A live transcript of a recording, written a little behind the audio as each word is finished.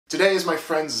Today is my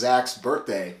friend Zach's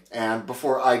birthday, and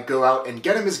before I go out and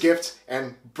get him his gift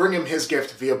and bring him his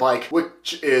gift via bike,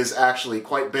 which is actually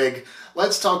quite big,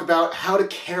 let's talk about how to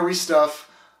carry stuff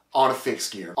on a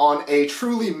fixed gear. On a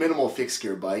truly minimal fixed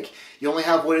gear bike, you only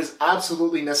have what is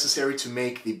absolutely necessary to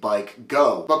make the bike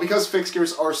go. But because fixed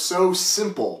gears are so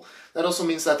simple, that also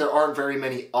means that there aren't very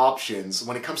many options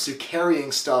when it comes to carrying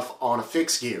stuff on a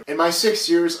fixed gear. In my 6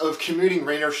 years of commuting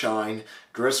rain or shine,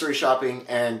 grocery shopping,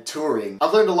 and touring,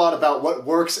 I've learned a lot about what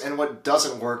works and what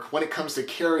doesn't work when it comes to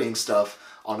carrying stuff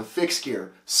on a fixed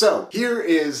gear. So, here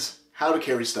is how to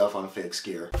carry stuff on a fixed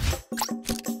gear.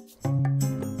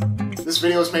 This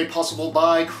video is made possible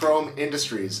by Chrome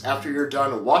Industries. After you're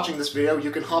done watching this video, you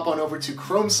can hop on over to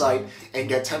Chrome's site and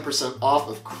get 10% off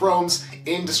of Chrome's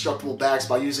indestructible bags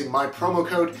by using my promo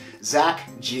code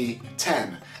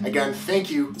ZACHG10. Again,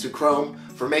 thank you to Chrome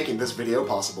for making this video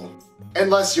possible.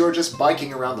 Unless you're just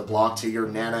biking around the block to your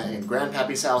Nana and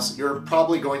Grandpappy's house, you're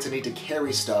probably going to need to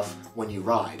carry stuff when you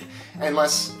ride.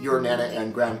 Unless your Nana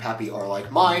and Grandpappy are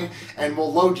like mine and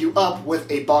will load you up with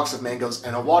a box of mangoes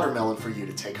and a watermelon for you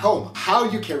to take home. How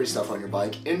you carry stuff on your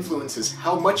bike influences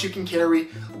how much you can carry,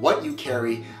 what you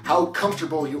carry, how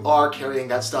comfortable you are carrying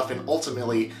that stuff, and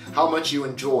ultimately how much you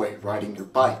enjoy riding your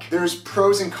bike. There's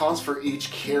pros and cons for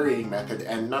each carrying method,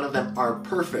 and none of them are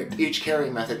perfect. Each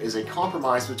carrying method is a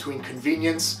compromise between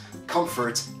convenience,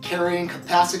 comfort, carrying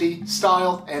capacity,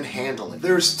 style, and handling.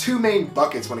 There's two main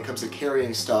buckets when it comes to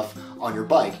carrying stuff on your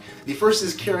bike. The first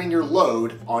is carrying your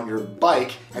load on your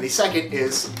bike, and the second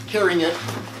is carrying it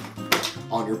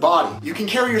on your body. You can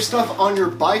carry your stuff on your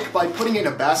bike by putting it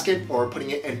in a basket or putting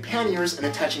it in panniers and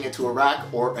attaching it to a rack,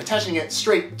 or attaching it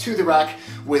straight to the rack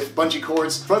with bungee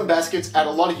cords. Front baskets add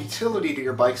a lot of utility to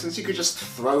your bike since you could just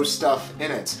throw stuff in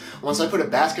it. Once I put a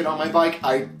basket on my bike,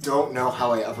 I don't know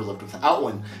how I ever lived without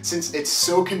one, since it's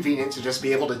so convenient to just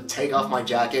be able to take off my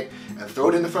jacket and throw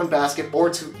it in the front basket, or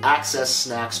to access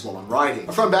snacks while I'm riding.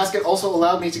 A front basket also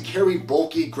allowed me to carry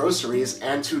bulky groceries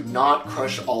and to not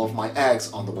crush all of my eggs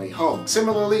on the way home.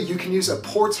 Similarly, you can use a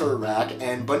porter rack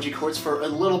and bungee cords for a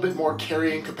little bit more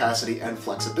carrying capacity and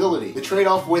flexibility. The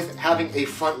trade-off with having a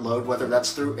front load, whether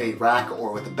that's through a rack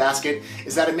or with a basket,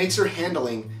 is that it makes your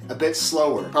handling a bit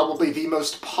slower. Probably the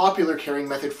most popular carrying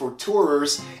method for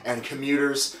tourers and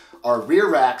commuters are rear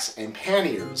racks and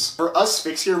panniers. For us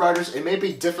fixed gear riders, it may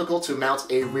be difficult to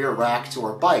mount a rear rack to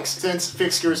our bikes, since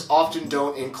fixed gears often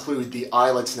don't include the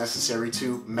eyelets necessary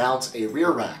to mount a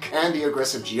rear rack. And the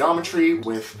aggressive geometry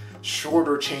with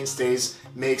shorter chainstays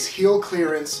makes heel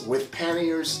clearance with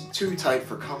panniers too tight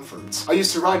for comfort. I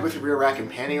used to ride with a rear rack and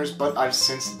panniers, but I've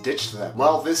since ditched them.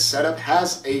 While this setup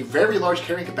has a very large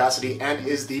carrying capacity and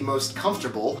is the most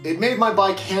comfortable, it made my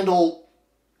bike handle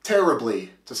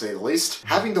terribly, to say the least.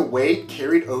 Having the weight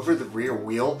carried over the rear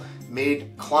wheel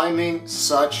made climbing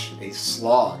such a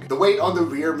slog. The weight on the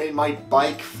rear made my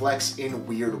bike flex in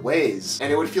weird ways,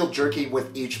 and it would feel jerky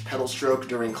with each pedal stroke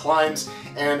during climbs,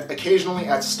 and occasionally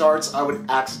at starts I would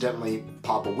accidentally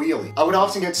pop a wheelie. I would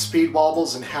often get speed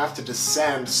wobbles and have to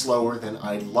descend slower than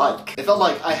I'd like. It felt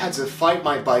like I had to fight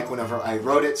my bike whenever I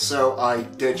rode it, so I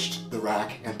ditched the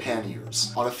rack and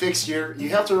panniers. On a fixed gear, you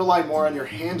have to rely more on your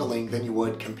handling than you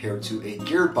would compared to a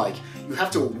geared bike. You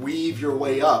have to weave your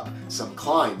way up some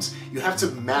climbs. You have to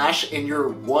mash in your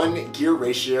 1 gear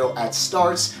ratio at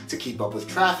starts to keep up with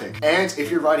traffic. And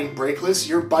if you're riding brakeless,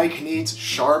 your bike needs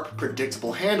sharp,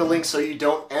 predictable handling so you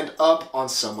don't end up on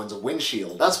someone's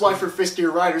windshield. That's why for fixed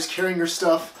gear riders, carrying your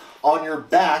stuff on your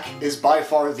back is by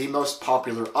far the most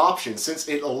popular option, since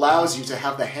it allows you to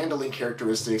have the handling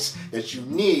characteristics that you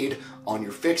need on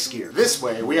your fixed gear. This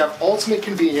way, we have ultimate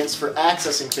convenience for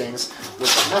accessing things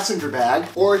with a messenger bag,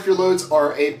 or if your loads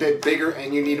are a bit bigger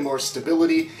and you need more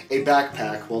stability, a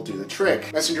backpack will do the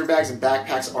trick. Messenger bags and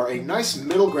backpacks are a nice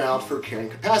middle ground for carrying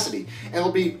capacity, and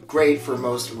will be great for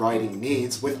most riding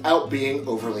needs without being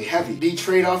overly heavy. The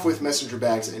trade-off with messenger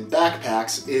bags and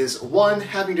backpacks is 1,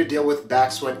 having to deal with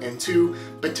back sweat, and 2,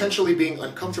 potentially being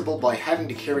uncomfortable by having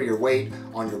to carry your weight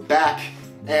on your back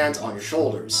and on your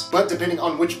shoulders. But depending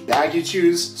on which bag you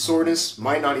choose, soreness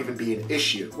might not even be an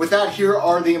issue. With that, here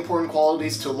are the important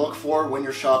qualities to look for when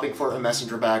you're shopping for a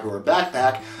messenger bag or a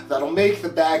backpack that'll make the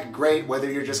bag great whether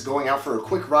you're just going out for a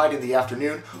quick ride in the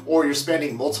afternoon or you're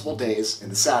spending multiple days in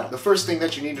the saddle. The first thing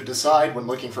that you need to decide when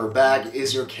looking for a bag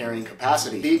is your carrying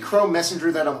capacity. The Chrome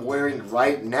Messenger that I'm wearing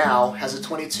right now has a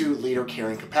 22-liter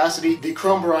carrying capacity. The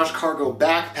Chrome Barrage Cargo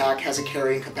Backpack has a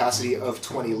carrying capacity of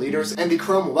 20 liters, and the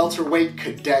Chrome Welter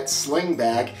Kadet Sling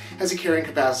bag has a carrying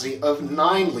capacity of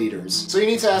 9 liters. So you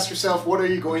need to ask yourself, what are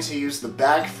you going to use the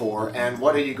bag for, and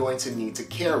what are you going to need to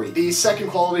carry? The second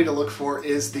quality to look for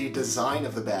is the the design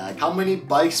of the bag. How many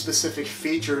bike-specific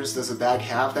features does the bag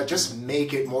have that just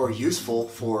make it more useful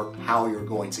for how you're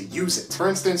going to use it? For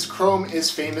instance, Chrome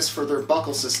is famous for their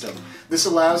buckle system. This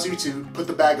allows you to put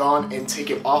the bag on and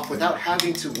take it off without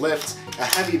having to lift a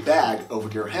heavy bag over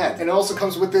your head. And it also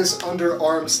comes with this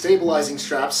underarm stabilizing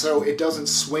strap so it doesn't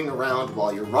swing around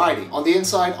while you're riding. On the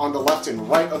inside, on the left and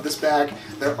right of this bag,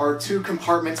 there are two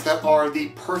compartments that are the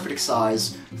perfect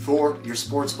size for your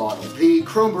sports bottle. The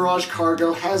Chrome Barrage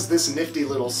Cargo has this nifty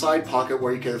little side pocket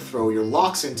where you can throw your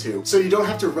locks into, so you don't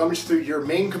have to rummage through your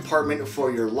main compartment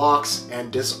for your locks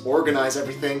and disorganize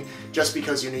everything just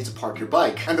because you need to park your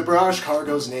bike. And the Barrage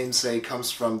Cargo's namesake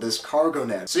comes from this cargo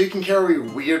net, so you can carry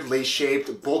weirdly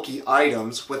shaped, bulky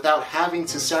items without having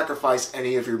to sacrifice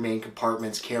any of your main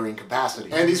compartment's carrying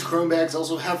capacity. And these Chrome bags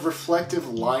also have reflective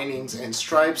linings and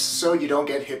stripes so you don't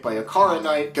get hit by a car at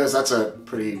night, because that's a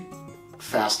pretty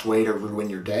fast way to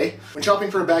ruin your day. When shopping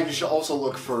for a bag, you should also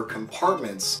look for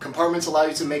compartments. Compartments allow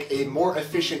you to make a more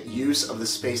efficient use of the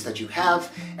space that you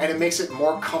have, and it makes it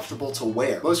more comfortable to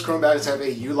wear. Most Chrome bags have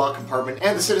a U-lock compartment,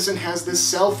 and the Citizen has this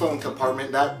cell phone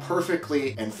compartment that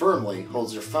perfectly and firmly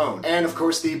holds your phone. And of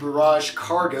course, the Barrage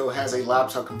Cargo has a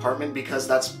laptop compartment because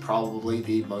that's probably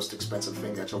the most expensive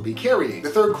thing that you'll be carrying.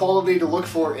 The third quality to look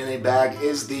for in a bag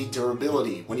is the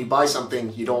durability. When you buy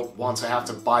something, you don't want to have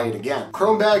to buy it again.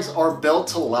 Chrome bags are built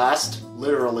to last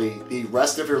literally the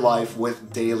rest of your life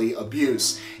with daily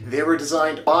abuse. They were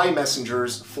designed by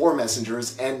messengers for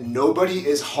messengers, and nobody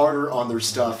is harder on their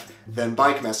stuff than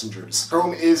bike messengers.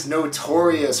 Chrome is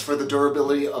notorious for the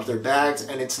durability of their bags,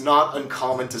 and it's not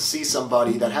uncommon to see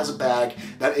somebody that has a bag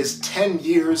that is 10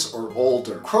 years or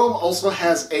older. Chrome also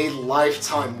has a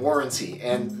lifetime warranty,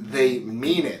 and they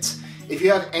mean it. If you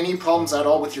have any problems at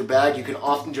all with your bag, you can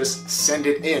often just send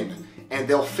it in and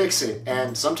they'll fix it,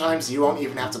 and sometimes you won't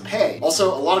even have to pay.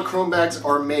 Also, a lot of Chrome bags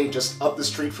are made just up the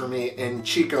street from me in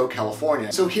Chico,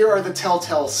 California. So here are the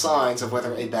telltale signs of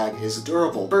whether a bag is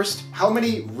durable. First, how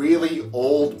many really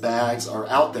old bags are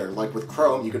out there? Like with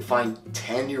Chrome, you could find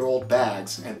 10-year-old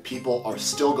bags and people are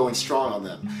still going strong on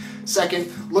them.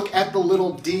 Second, look at the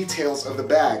little details of the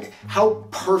bag. How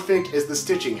perfect is the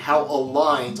stitching? How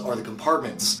aligned are the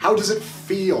compartments? How does it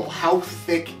feel? How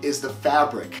thick is the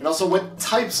fabric? And also, what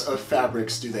types of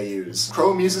fabrics do they use?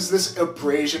 Chrome uses this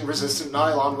abrasion-resistant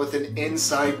nylon with an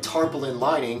inside tarpaulin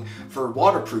lining for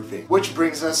waterproofing, which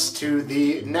brings us to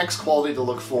the next quality to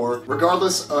look for.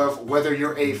 Regardless of whether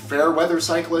you're a fair weather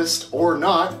cyclist or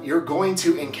not, you're going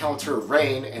to encounter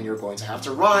rain and you're going to have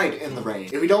to ride in the rain.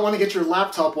 If you don't want to get your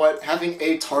laptop wet, having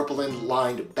a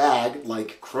tarpaulin-lined bag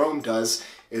like Chrome does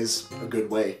is a good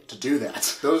way to do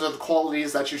that. Those are the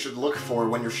qualities that you should look for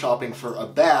when you're shopping for a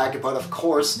bag, but of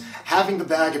course, having the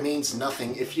bag means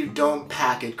nothing if you don't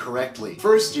pack it correctly.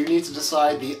 First, you need to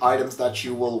decide the items that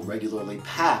you will regularly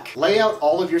pack. Lay out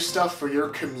all of your stuff for your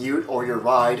commute or your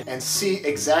ride and see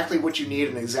exactly what you need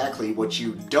and exactly what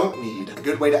you don't need. A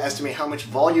good way to estimate how much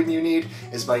volume you need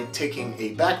is by taking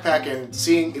a backpack and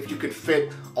seeing if you can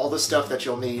fit all the stuff that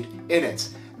you'll need in it.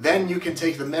 Then you can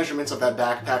take the measurements of that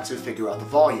backpack to figure out the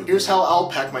volume. Here's how I'll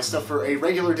pack my stuff for a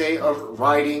regular day of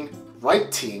riding,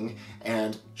 writing,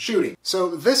 and shooting.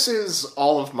 So this is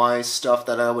all of my stuff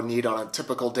that I would need on a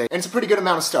typical day. And it's a pretty good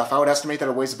amount of stuff. I would estimate that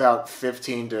it weighs about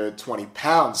 15 to 20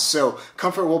 pounds. So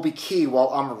comfort will be key while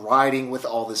I'm riding with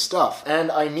all this stuff. And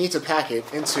I need to pack it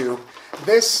into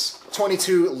this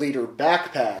 22-liter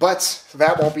backpack. But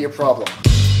that won't be a problem.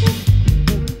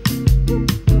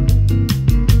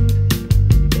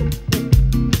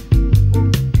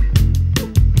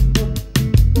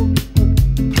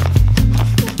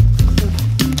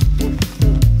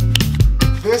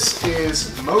 This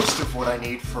is most of what I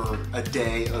need for a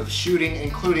day of shooting,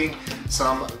 including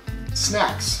some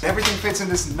snacks. Everything fits in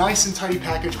this nice and tidy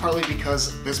package, partly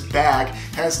because this bag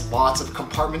has lots of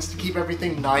compartments to keep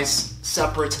everything nice,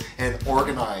 separate, and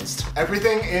organized.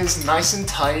 Everything is nice and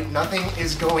tight, nothing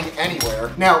is going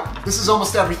anywhere. Now, this is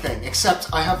almost everything, except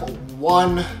I have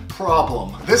one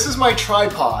problem. This is my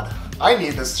tripod. I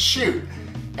need this to shoot,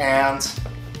 and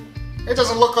it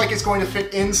doesn't look like it's going to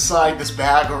fit inside this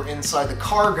bag or inside the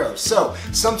cargo. So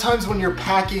sometimes when you're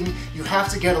packing, you have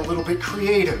to get a little bit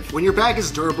creative. When your bag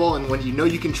is durable and when you know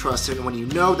you can trust it and when you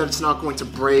know that it's not going to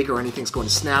break or anything's going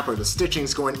to snap or the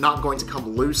stitching's not going to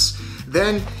come loose,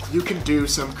 then you can do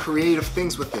some creative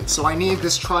things with it. So I need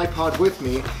this tripod with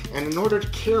me, and in order to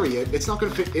carry it, it's not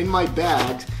going to fit in my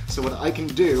bag. So what I can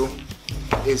do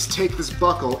is take this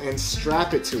buckle and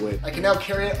strap it to it. I can now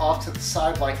carry it off to the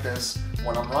side like this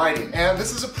when I'm riding. And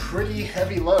this is a pretty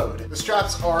heavy load. The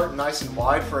straps are nice and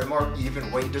wide for a more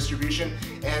even weight distribution,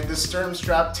 and the sternum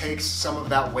strap takes some of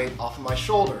that weight off of my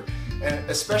shoulder. and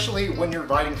especially when you're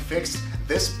riding fixed,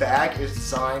 this bag is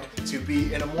designed to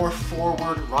be in a more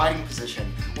forward riding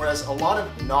position, whereas a lot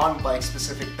of non-bike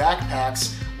specific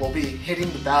backpacks will be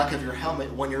hitting the back of your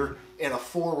helmet when you're in a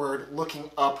forward looking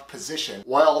up position.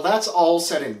 Well, that's all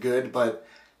said and good, but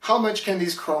how much can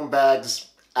these chrome bags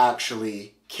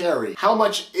actually carry? How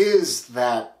much is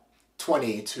that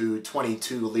 20 to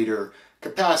 22 liter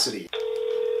capacity?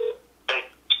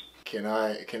 Can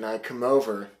I come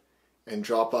over and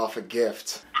drop off a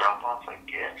gift? Drop off a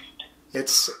gift?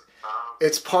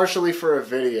 It's partially for a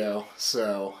video,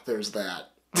 so there's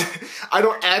that. I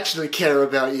don't actually care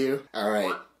about you.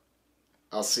 Alright,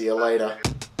 I'll see you later.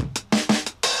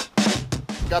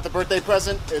 Got the birthday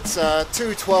present. It's 2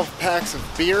 12-packs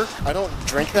of beer. I don't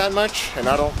drink that much, and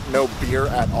I don't know beer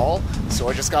at all, so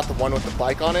I just got the one with the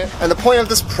bike on it. And the point of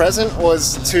this present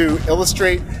was to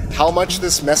illustrate how much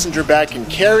this messenger bag can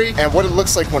carry and what it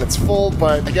looks like when it's full,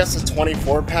 but I guess a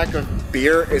 24-pack of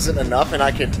beer isn't enough, and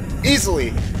I could easily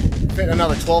fit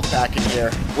another 12-pack in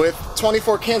here. With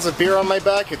 24 cans of beer on my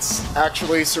back, it's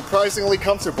actually surprisingly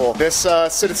comfortable. This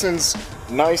Citizen's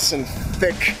nice and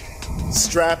thick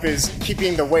strap is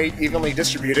keeping the weight evenly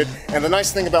distributed, and the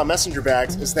nice thing about messenger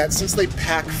bags is that since they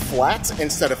pack flat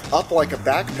instead of up like a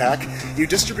backpack, you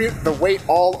distribute the weight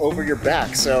all over your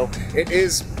back, so it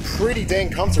is pretty dang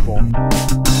comfortable.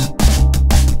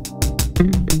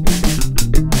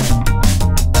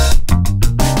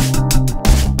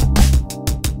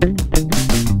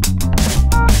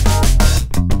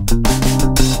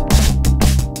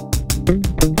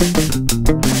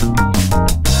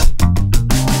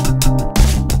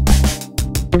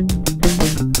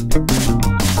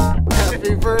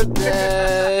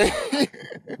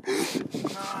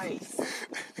 Nice.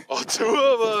 Oh, 2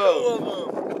 of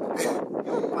them! 2 of them!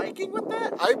 You were biking with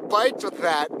that? I biked with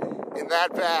that in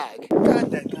that bag.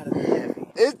 God, that gotta be heavy.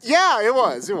 Yeah, it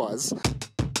was.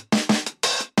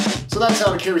 So that's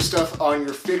how to carry stuff on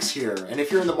your fix here. And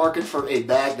if you're in the market for a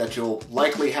bag that you'll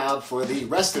likely have for the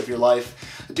rest of your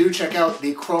life, do check out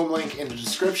the Chrome link in the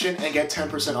description and get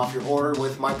 10% off your order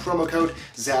with my promo code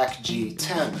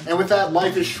ZACHG10. And with that,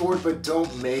 life is short, but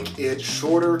don't make it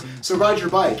shorter. So ride your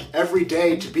bike every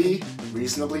day to be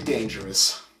reasonably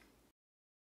dangerous.